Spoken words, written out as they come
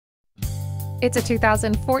It's a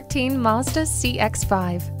 2014 Mazda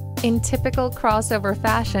CX-5. In typical crossover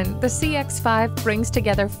fashion, the CX-5 brings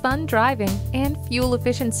together fun driving and fuel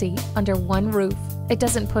efficiency under one roof. It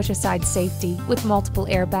doesn't push aside safety with multiple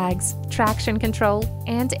airbags, traction control,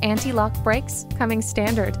 and anti-lock brakes coming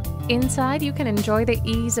standard. Inside, you can enjoy the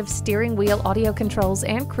ease of steering wheel audio controls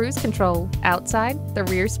and cruise control. Outside, the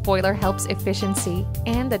rear spoiler helps efficiency,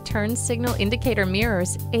 and the turn signal indicator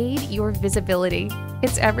mirrors aid your visibility.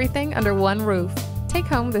 It's everything under one roof. Take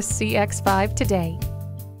home the CX-5 today.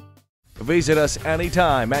 Visit us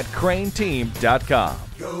anytime at crainteam.com.